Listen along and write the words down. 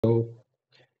So,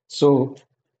 so,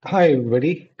 hi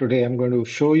everybody. Today I'm going to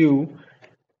show you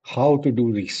how to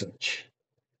do research,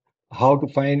 how to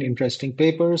find interesting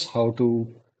papers, how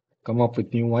to come up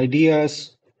with new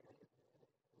ideas,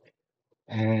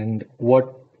 and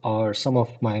what are some of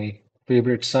my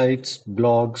favorite sites,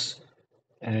 blogs,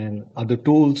 and other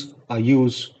tools I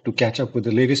use to catch up with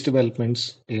the latest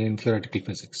developments in theoretical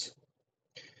physics.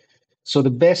 So, the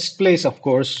best place, of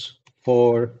course,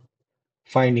 for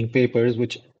finding papers,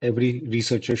 which every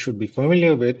researcher should be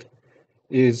familiar with,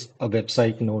 is a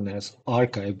website known as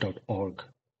arXiv.org.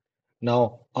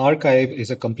 Now, arXiv is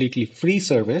a completely free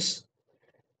service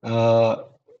uh,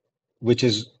 which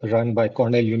is run by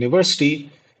Cornell University,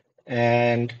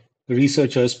 and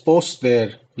researchers post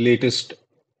their latest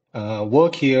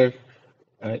work here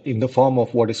in the form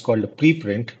of what is called a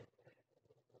preprint,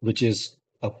 which is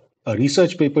a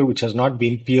research paper which has not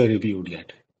been peer reviewed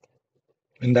yet.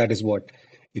 And that is what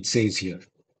it says here.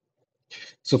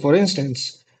 So, for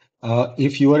instance,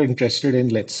 if you are interested in,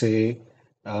 let's say,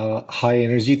 high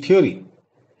energy theory,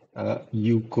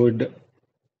 you could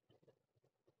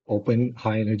open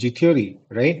high energy theory,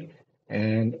 right?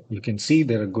 And you can see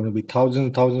there are going to be thousands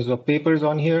and thousands of papers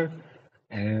on here.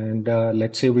 And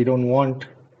let's say we don't want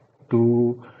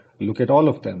to look at all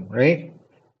of them, right?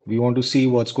 We want to see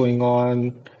what's going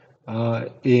on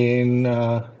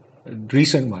in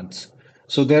recent months.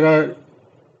 So there are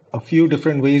a few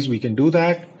different ways we can do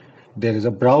that. There is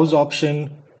a browse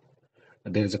option,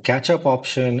 there is a catch up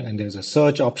option, and there's a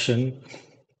search option.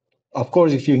 Of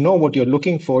course, if you know what you're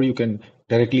looking for, you can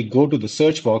directly go to the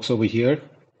search box over here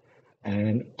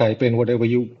and type in whatever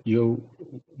you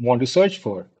want to search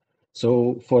for.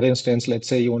 So, for instance, let's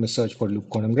say you want to search for loop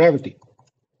quantum gravity.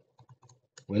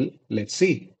 Well, let's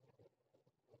see.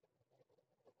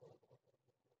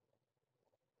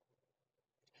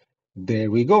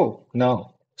 There we go.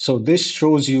 Now, so this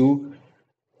shows you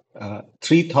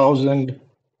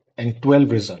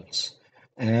 3012 results.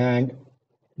 And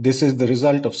this is the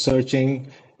result of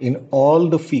searching in all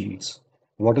the fields.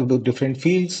 What are the different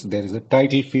fields? There is a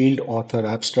title field, author,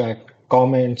 abstract,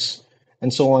 comments,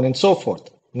 and so on and so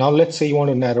forth. Now, let's say you want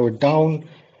to narrow it down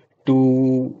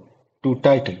to, to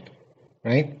title,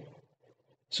 right?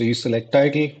 So you select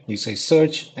title, you say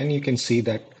search, and you can see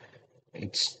that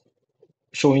it's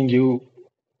showing you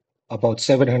about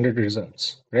 700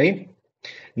 results, right?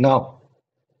 Now,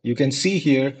 you can see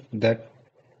here that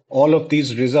all of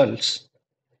these results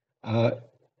uh,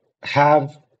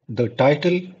 have the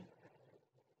title,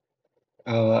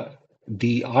 uh,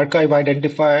 the archive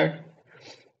identifier,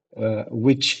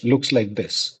 which looks like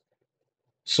this.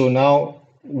 So now,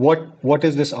 what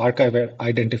is this archive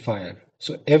identifier?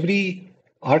 So every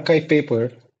archive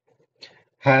paper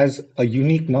has a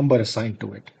unique number assigned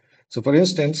to it. So for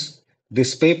instance,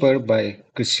 this paper by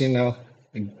Christina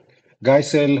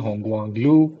Geisel, Hongguang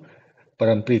Liu,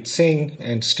 Parampreet Singh,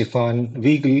 and Stefan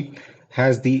Wiegel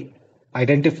has the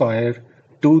identifier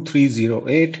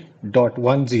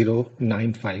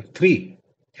 2308.10953.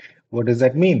 What does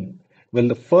that mean? Well,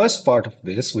 the first part of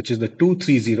this, which is the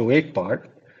 2308 part,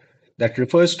 that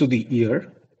refers to the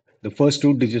year. The first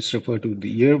two digits refer to the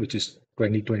year, which is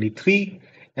 2023,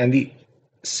 and the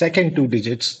second two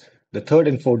digits, the third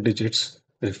and fourth digits,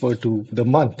 refer to the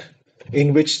month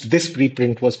in which this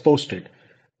preprint was posted.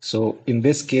 So in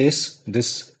this case,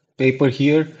 this paper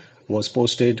here was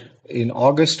posted in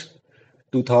August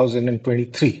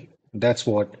 2023. That's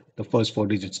what the first four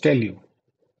digits tell you.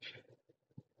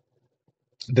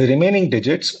 The remaining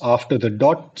digits after the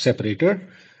dot separator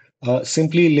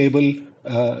simply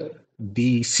label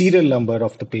the serial number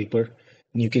of the paper.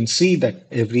 And you can see that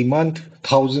every month,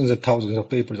 thousands and thousands of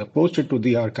papers are posted to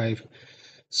the archive.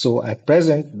 So at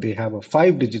present, they have a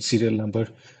 5-digit serial number,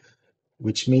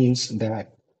 which means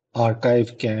that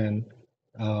archive can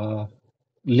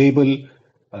label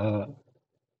uh,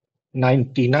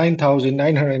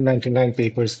 99,999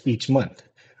 papers each month.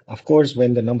 Of course,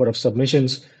 when the number of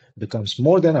submissions becomes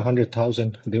more than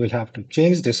 100,000, they will have to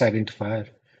change this identifier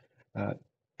uh,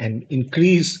 and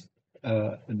increase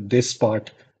this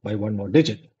part by one more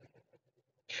digit.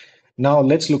 Now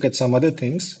let's look at some other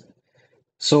things.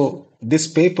 So this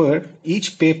paper,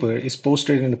 each paper is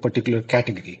posted in a particular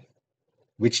category,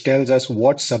 which tells us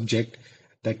what subject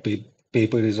that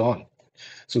paper is on.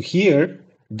 So here,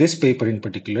 this paper in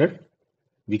particular,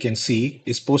 we can see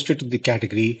is posted to the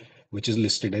category which is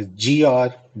listed as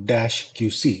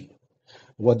GR-QC.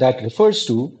 What that refers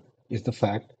to is the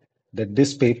fact that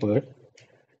this paper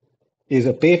is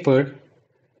a paper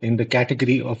in the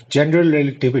category of general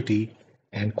relativity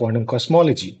and quantum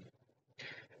cosmology.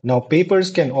 Now,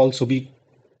 papers can also be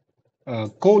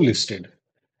co-listed.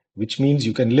 which means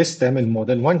you can list them in more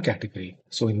than one category.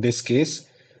 So in this case,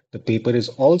 the paper is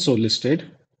also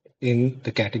listed in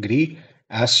the category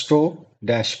astro-ph.co.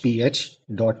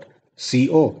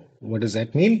 What does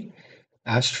that mean?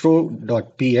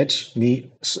 Astro.ph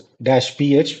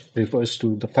ph refers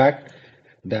to the fact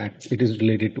that it is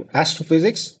related to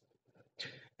astrophysics,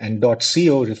 and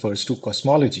 .co refers to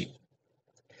cosmology.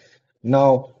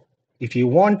 Now, if you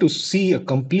want to see a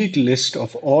complete list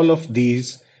of all of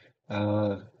these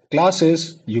uh,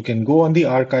 classes, you can go on the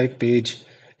arXiv page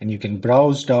and you can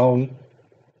browse down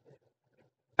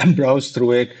and browse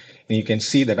through it, and you can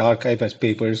see that arXiv has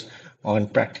papers on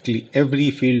practically every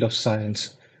field of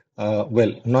science.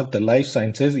 Well, not the life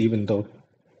sciences, even though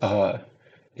uh,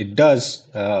 it does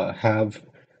have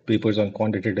papers on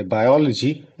quantitative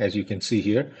biology, as you can see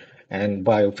here, and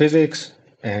biophysics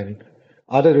and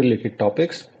other related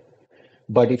topics.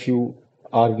 But if you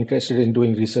are interested in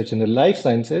doing research in the life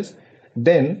sciences,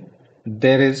 then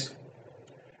there is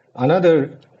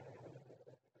another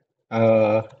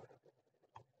uh,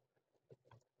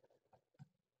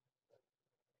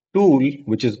 tool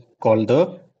which is called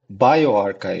the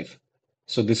bioarchive.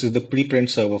 So this is the preprint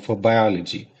server for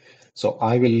biology. So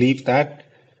I will leave that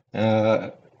uh,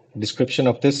 description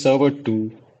of this server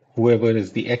to whoever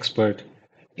is the expert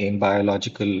in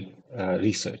biological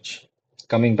research.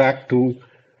 Coming back to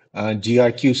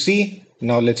GRQC,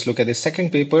 now let's look at the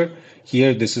second paper.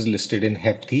 Here, this is listed in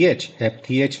HEP-TH.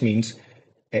 HEP-TH means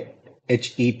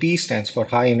HEP stands for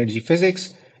high energy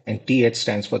physics and TH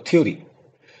stands for theory.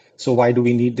 So why do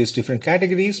we need these different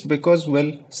categories? Because,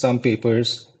 well, some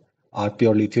papers are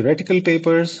purely theoretical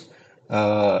papers.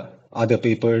 Other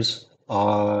papers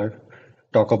are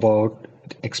talk about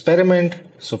experiment.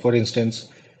 So for instance,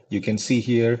 you can see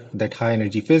here that high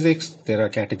energy physics, there are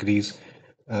categories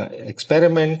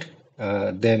experiment,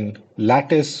 then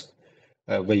lattice,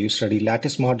 where you study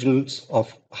lattice modules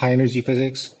of high energy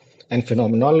physics, and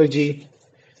phenomenology,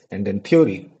 and then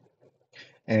theory.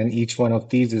 And each one of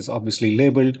these is obviously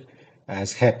labeled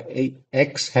as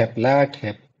HEP-X, HEP-LAT,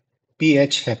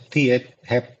 HEP-PH,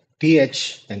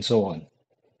 HEP-TH, and so on.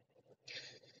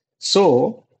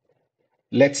 So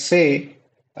let's say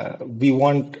we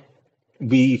want,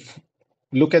 we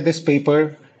look at this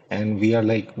paper and we are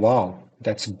like, wow,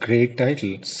 that's a great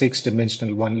title.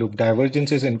 Six-dimensional one-loop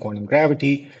divergences in quantum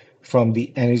gravity from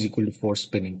the n is equal to 4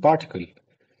 spinning particle.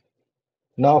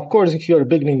 Now, of course, if you're a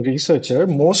beginning researcher,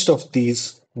 most of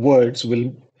these words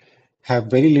will have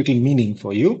very little meaning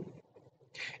for you,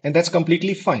 and that's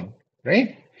completely fine,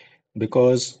 right?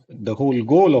 Because the whole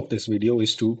goal of this video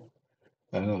is to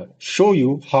show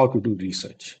you how to do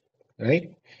research,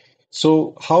 right?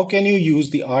 So how can you use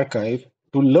the arXiv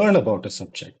to learn about a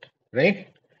subject, right?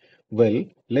 Well,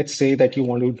 let's say that you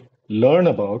want to learn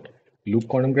about loop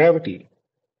quantum gravity.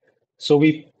 So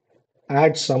we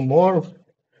add some more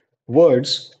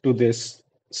words to this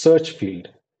search field,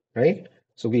 right?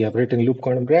 So we have written loop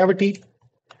quantum gravity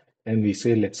and we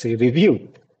say, let's say review,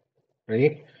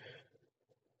 right?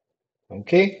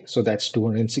 Okay, so that's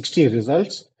 260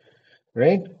 results,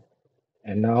 right?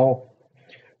 And now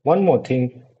one more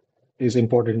thing is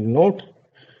important to note.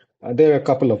 There are a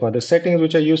couple of other settings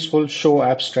which are useful. Show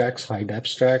abstracts, hide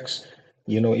abstracts.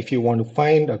 You know, if you want to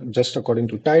find just according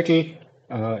to title,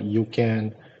 you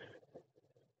can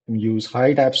use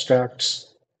hide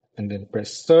abstracts and then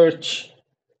press search.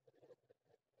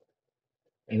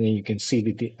 And then you can see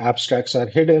that the abstracts are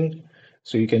hidden.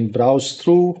 So you can browse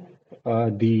through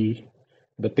the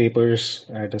papers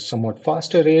at a somewhat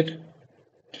faster rate,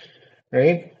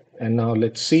 right? And now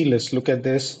let's look at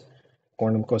this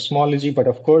quantum cosmology. But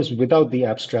of course, without the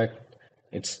abstract,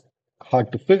 it's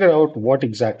hard to figure out what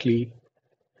exactly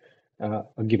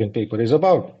a given paper is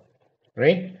about,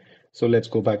 right? So let's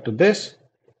go back to this.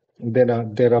 There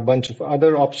are a bunch of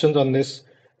other options on this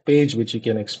page which you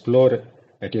can explore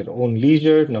at your own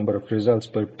leisure. Number of results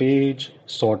per page,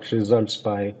 sort results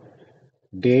by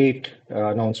date,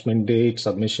 announcement date,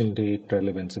 submission date,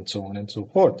 relevance, and so on and so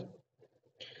forth.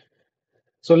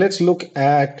 So let's look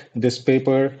at this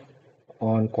paper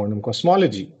on quantum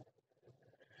cosmology.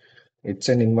 It's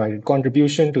an invited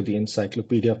contribution to the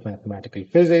Encyclopedia of Mathematical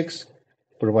Physics,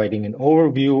 providing an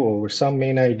overview over some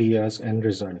main ideas and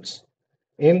results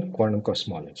in quantum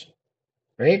cosmology,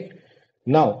 right?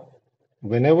 Now,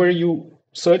 whenever you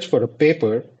search for a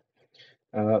paper,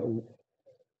 uh,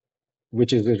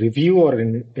 which is a review or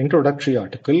an introductory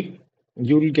article,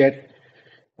 you'll get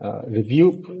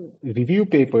review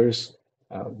papers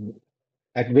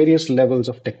at various levels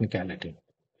of technicality.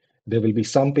 There will be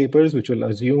some papers which will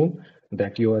assume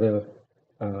that you are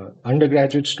a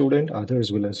undergraduate student,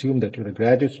 others will assume that you're a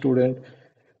graduate student,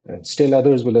 and still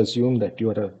others will assume that you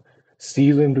are a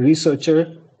seasoned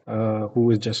researcher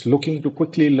who is just looking to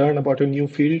quickly learn about a new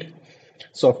field.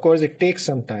 So, of course, it takes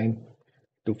some time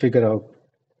to figure out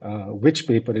which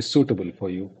paper is suitable for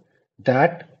you.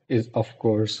 That is, of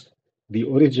course, the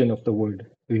origin of the word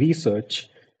research,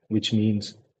 which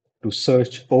means to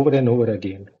search over and over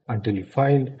again until you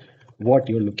find what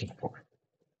you're looking for.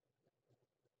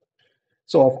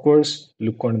 So, of course,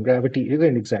 loop quantum gravity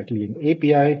isn't exactly an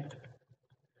API.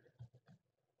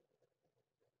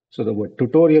 So, the word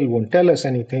tutorial won't tell us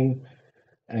anything.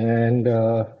 And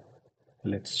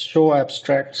let's show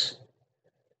abstracts.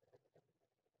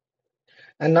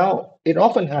 And now it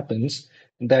often happens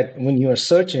that when you are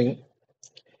searching,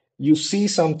 you see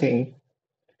something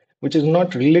which is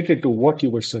not related to what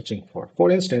you were searching for. For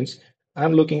instance,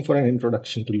 I'm looking for an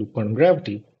introduction to loop quantum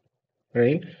gravity,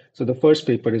 right? So the first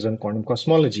paper is on quantum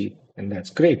cosmology, and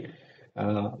that's great.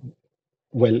 Uh,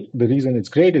 well, the reason it's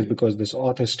great is because this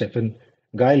author, Stefan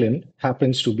Geilen,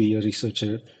 happens to be a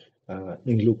researcher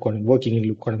in loop quantum, working in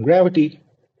loop quantum gravity.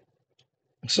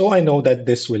 So I know that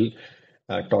this will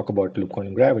talk about loop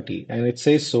quantum gravity, and it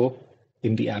says so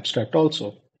in the abstract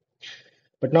also.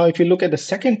 But now, if you look at the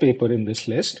second paper in this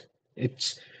list,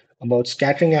 it's about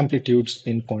scattering amplitudes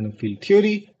in quantum field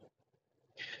theory.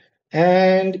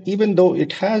 And even though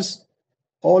it has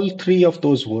all three of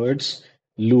those words,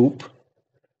 loop,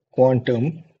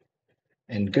 quantum,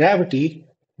 and gravity,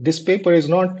 this paper is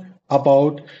not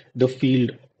about the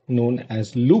field known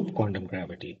as loop quantum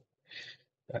gravity.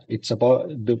 It's about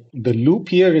the loop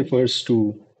here refers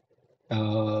to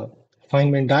uh,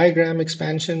 Feynman diagram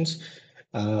expansions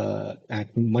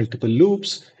at multiple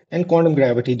loops, and quantum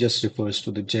gravity just refers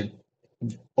to the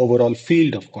overall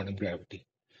field of quantum gravity.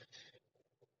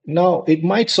 Now, it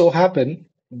might so happen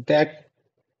that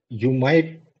you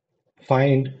might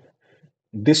find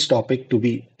this topic to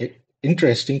be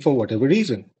interesting for whatever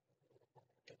reason.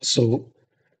 So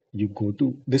you go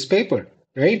to this paper,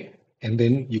 right? And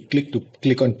then you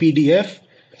click on PDF,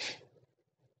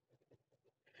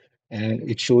 and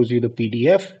it shows you the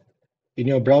PDF in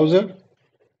your browser.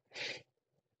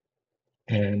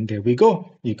 And there we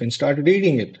go. You can start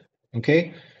reading it.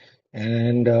 Okay.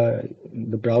 And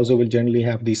the browser will generally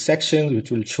have these sections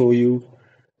which will show you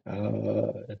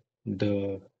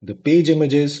the page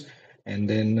images, and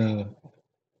then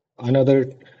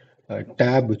another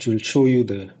tab which will show you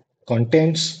the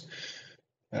contents.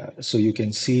 So you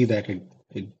can see that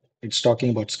it's talking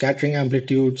about scattering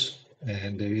amplitudes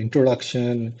and the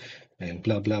introduction and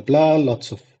blah blah blah.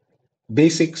 Lots of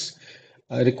basics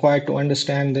required to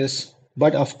understand this.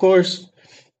 But of course,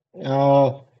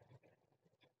 uh,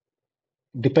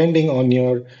 depending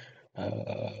uh,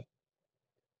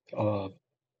 uh,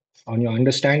 on your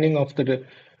understanding of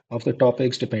the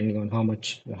topics, depending on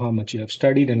how much you have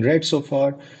studied and read so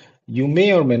far, you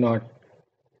may or may not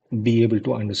be able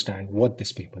to understand what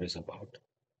this paper is about,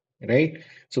 right?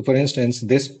 So, for instance,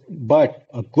 but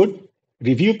a good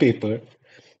review paper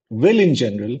will, in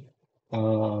general,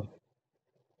 uh,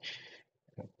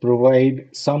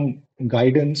 provide some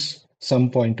guidance, some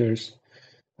pointers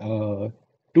uh,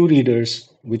 to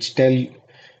readers, which tell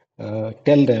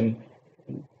them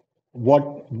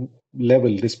what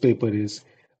level this paper is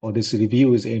or this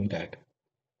review is aimed at.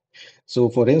 So,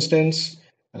 for instance,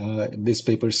 this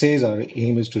paper says our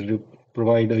aim is to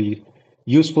provide a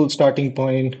useful starting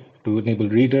point to enable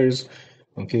readers.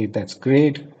 Okay, that's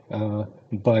great,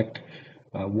 but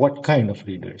what kind of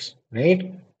readers,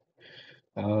 right?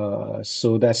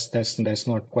 So that's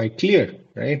not quite clear,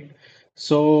 right?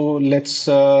 So let's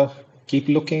keep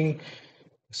looking,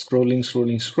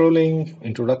 scrolling.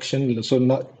 Introduction. So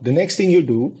now the next thing you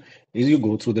do is you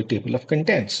go through the table of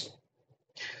contents.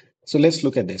 So let's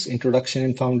look at this introduction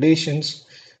and foundations.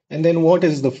 And then what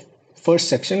is the first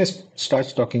section is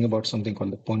starts talking about something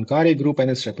called the Poincare group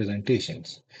and its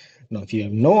representations. Now, if you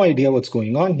have no idea what's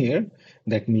going on here,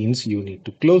 that means you need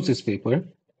to close this paper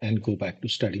and go back to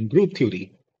studying group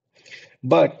theory.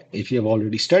 But if you have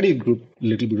already studied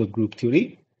little bit of group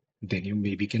theory, then you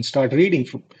maybe can start reading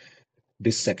from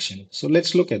this section. So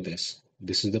let's look at this.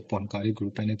 This is the Poincare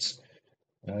group and its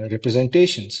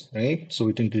representations, right? So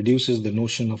it introduces the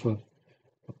notion of a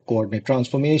coordinate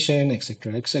transformation,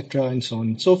 etc., and so on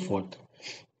and so forth.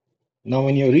 Now,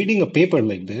 when you're reading a paper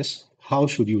like this, how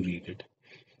should you read it?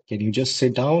 Can you just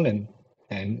sit down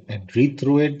and read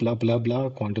through it, blah blah blah,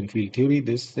 quantum field theory,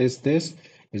 this?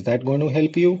 Is that going to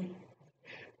help you?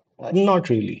 Not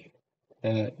really.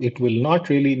 It will not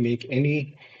really make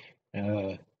any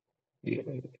uh,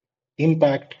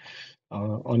 impact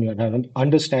on your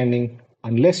understanding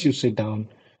unless you sit down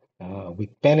with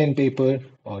pen and paper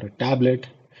or a tablet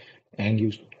and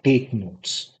you take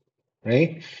notes,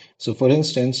 right? So, for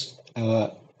instance, Uh,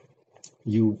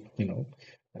 you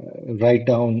write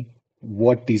down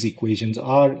what these equations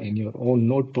are in your own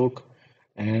notebook,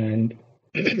 and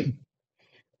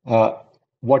uh,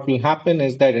 what will happen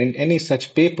is that in any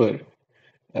such paper,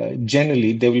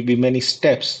 generally there will be many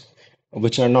steps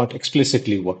which are not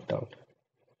explicitly worked out.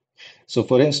 So,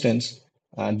 for instance,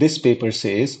 this paper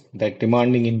says that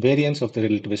demanding invariance of the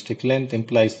relativistic length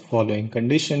implies the following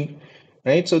condition,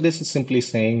 right? So, this is simply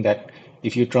saying that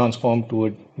if you transform to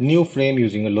a new frame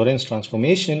using a Lorentz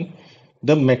transformation,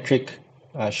 the metric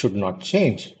should not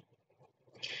change.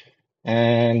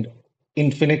 And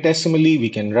infinitesimally, we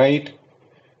can write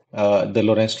the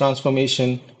Lorentz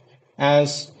transformation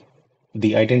as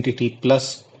the identity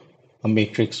plus a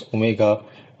matrix omega,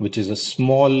 which is a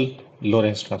small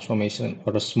Lorentz transformation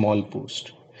or a small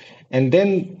boost. And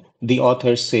then the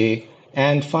authors say,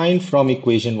 and find from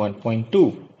equation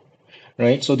 1.2,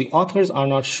 right? So the authors are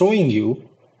not showing you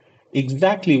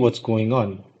exactly what's going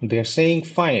on. They're saying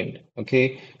find,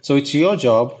 okay? So it's your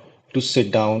job to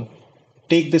sit down,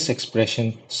 take this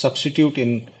expression, substitute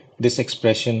in this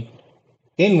expression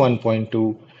in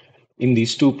 1.2 in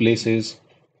these two places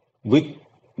with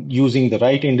using the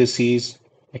right indices,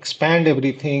 expand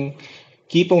everything,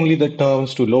 keep only the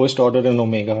terms to lowest order in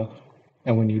omega.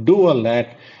 And when you do all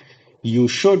that, you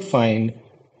should find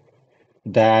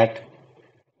that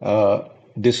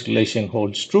this relation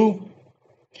holds true.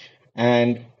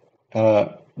 And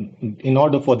uh, in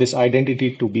order for this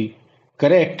identity to be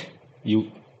correct,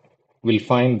 you will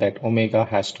find that omega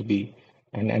has to be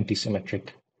an antisymmetric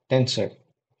tensor.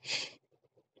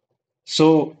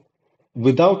 So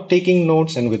without taking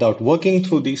notes and without working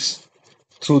through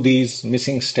these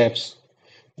missing steps,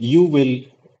 you will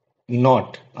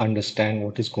not understand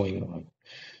what is going on.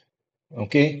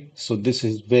 Okay, so this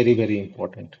is very, very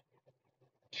important.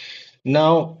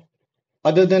 Now,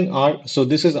 other than so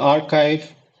this is arXiv,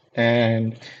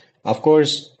 and of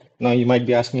course, now you might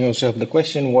be asking yourself the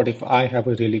question, what if I have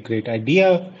a really great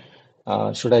idea?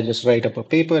 Should I just write up a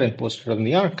paper and post it on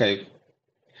the arXiv?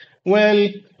 Well,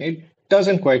 it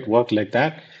doesn't quite work like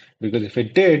that, because if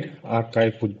it did,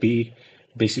 arXiv would be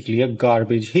basically a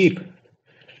garbage heap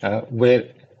where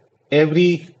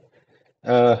every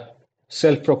uh,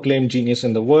 self-proclaimed genius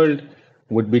in the world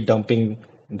would be dumping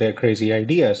their crazy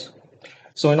ideas.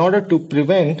 So, in order to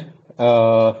prevent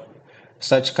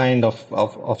such kind of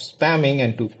spamming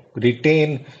and to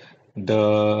retain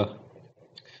the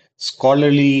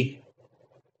scholarly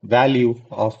value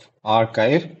of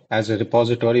arXiv as a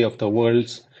repository of the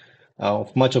world's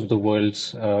of much of the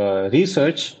world's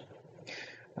research,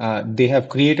 they have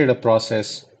created a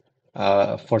process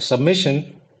for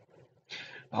submission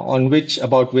on which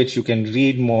about which you can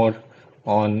read more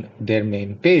on their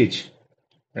main page,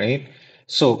 right?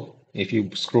 So if you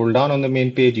scroll down on the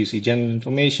main page, you see general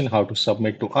information, how to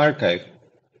submit to arXiv.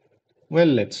 Well,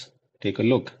 let's take a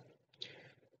look.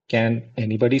 Can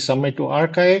anybody submit to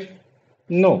arXiv?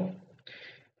 No.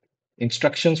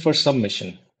 Instructions for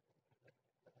submission.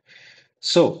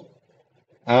 So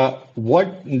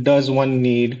what does one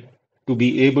need to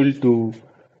be able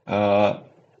uh,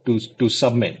 to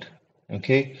submit?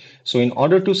 Okay, so in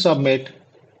order to submit,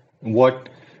 what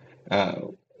a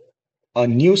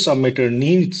new submitter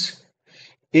needs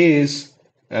is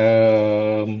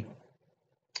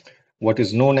what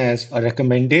is known as a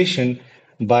recommendation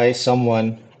by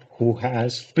someone who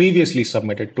has previously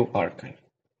submitted to arXiv.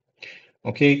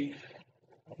 Okay,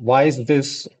 why is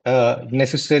this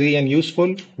necessary and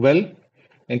useful? Well,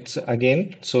 it's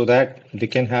again so that they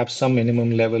can have some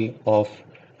minimum level of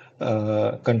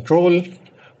control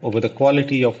over the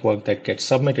quality of work that gets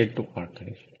submitted to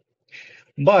arXiv.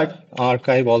 But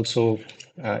arXiv also,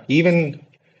 even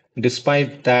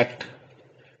despite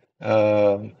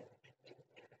uh,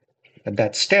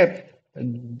 that step,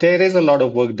 there is a lot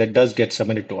of work that does get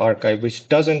submitted to arXiv, which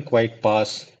doesn't quite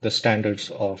pass the standards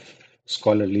of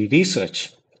scholarly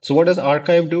research. So what does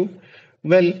arXiv do?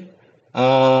 Well,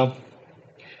 uh,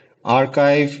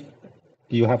 arXiv,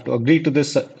 you have to agree to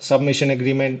this submission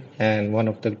agreement, and one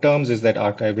of the terms is that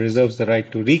arXiv reserves the right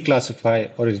to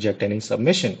reclassify or reject any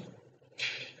submission.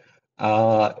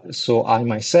 So I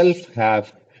myself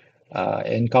have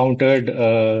encountered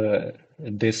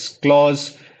this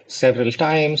clause several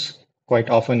times. Quite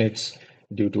often it's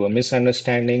due to a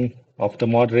misunderstanding of the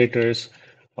moderators,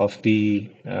 of the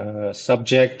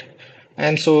subject.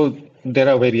 And so there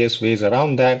are various ways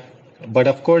around that. But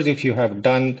of course, if you have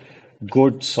done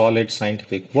good, solid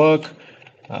scientific work,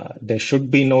 there should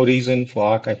be no reason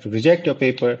for arXiv to reject your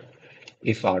paper.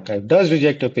 If arXiv does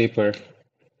reject your paper,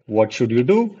 what should you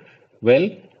do? Well,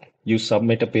 you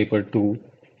submit a paper to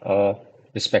a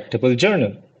respectable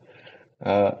journal.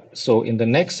 So in the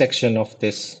next section of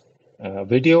this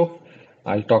video,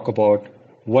 I'll talk about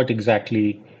what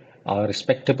exactly are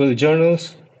respectable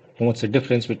journals, what's the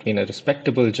difference between a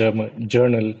respectable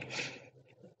journal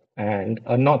and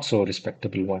a not so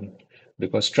respectable one.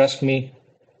 Because trust me,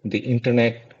 the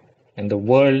internet and the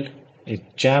world is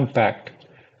jam-packed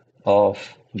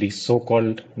of these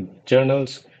so-called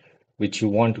journals, which you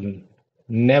want to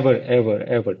never, ever,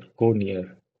 ever go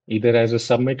near, either as a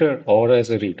submitter or as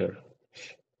a reader.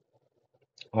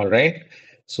 All right,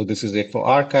 so this is it for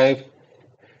arXiv,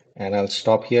 and I'll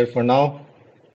stop here for now.